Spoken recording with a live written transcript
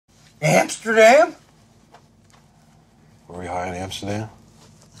Amsterdam? Were we high in Amsterdam?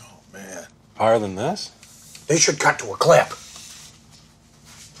 Oh, man. Higher than this? They should cut to a clip.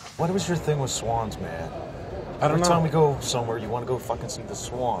 What was your thing with swans, man? I don't Every know. time we go somewhere, you want to go fucking see the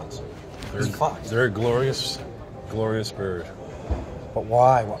swans. It's fucked. They're a glorious, glorious bird. But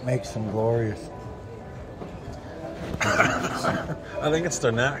why? What makes them glorious? I think it's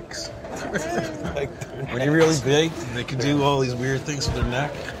their necks. When you're really big, they can do all these weird things with their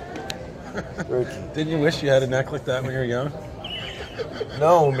neck. Didn't you wish you had a neck like that when you were young?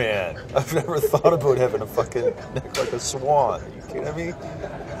 No, man. I've never thought about having a fucking neck like a swan. Are you kidding me?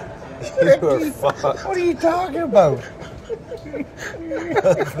 You are fucked. What are you talking about? I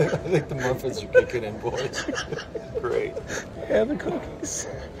think the muffins are kicking in, boys. Great. And the cookies.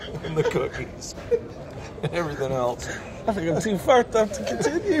 And the cookies. And everything else. I think I'm too fucked up to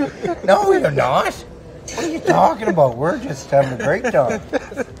continue. No, you're not. What are you talking about? We're just having a great time.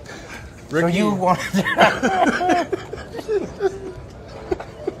 Ricky, So you want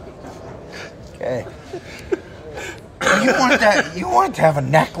Okay. So you wanted to have a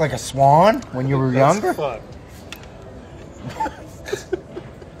neck like a swan when you were younger? Fun.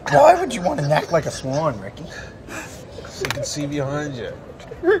 Why would you want a neck like a swan, Ricky? so you can see behind you.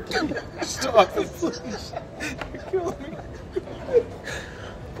 Stop it, please. You're killing me.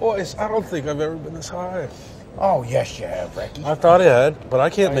 Boys, I don't think I've ever been this high. Oh, yes, you have, Ricky. I thought I had, but I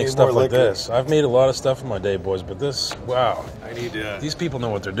can't I make need stuff more like liquor. this. I've made a lot of stuff in my day, boys, but this, wow. I need These people know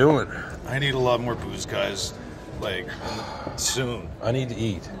what they're doing. I need a lot more booze, guys. Like, soon. I need to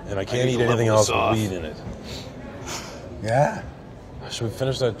eat, and I can't need eat to anything level else this with off. weed in it. Yeah. Should we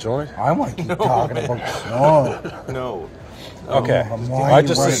finish that joint? I want to keep talking about the swan. No. Okay. why are I you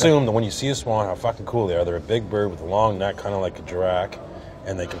just worried? assume that when you see a swan, how fucking cool they are. They're a big bird with a long neck, kind of like a giraffe,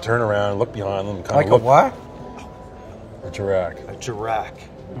 and they can turn around, look behind them, and kind Like of a look. what? A giraffe. A giraffe.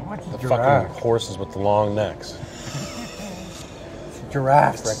 What's a The giraffe? fucking horses with the long necks. It's a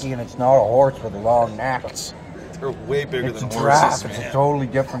giraffe, Ricky, and it's not a horse with a long neck. They're way bigger It's a than giraffe. horses, It's man. a totally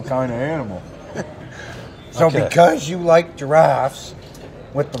different kind of animal. So Okay. because you like giraffes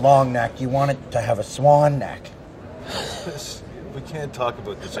with the long neck, you want it to have a swan neck. We can't talk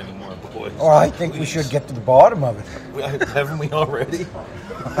about this anymore, boys. Well, I think we Please. should get to the bottom of it. Haven't we already?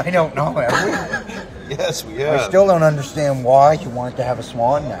 I don't know. Have we? Yes, we I have. still don't understand why you want it to have a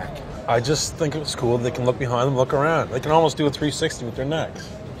swan neck. I just think it's cool. They can look behind them, look around. They can almost do a 360 with their necks.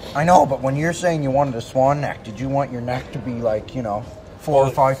 I know, but when you're saying you wanted a swan neck, did you want your neck to be like, 4 or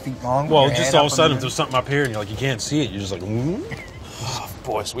 5 feet long? with Well, your just head all up of a sudden, in if there's something up here and you can't see it, you're just like,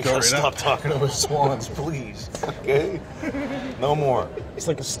 Boys, we Go gotta right stop up. talking about swans, please. Okay? No more. It's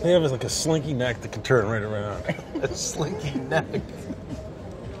like they have like a slinky neck that can turn right around. A slinky neck.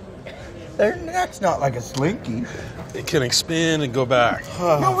 Their neck's not like a slinky. It can expand and go back.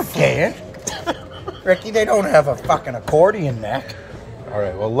 No, it can't. Ricky, they don't have a fucking accordion neck. All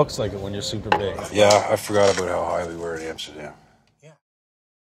right, well, it looks like it when you're super big. Yeah, I forgot about how high we were in Amsterdam.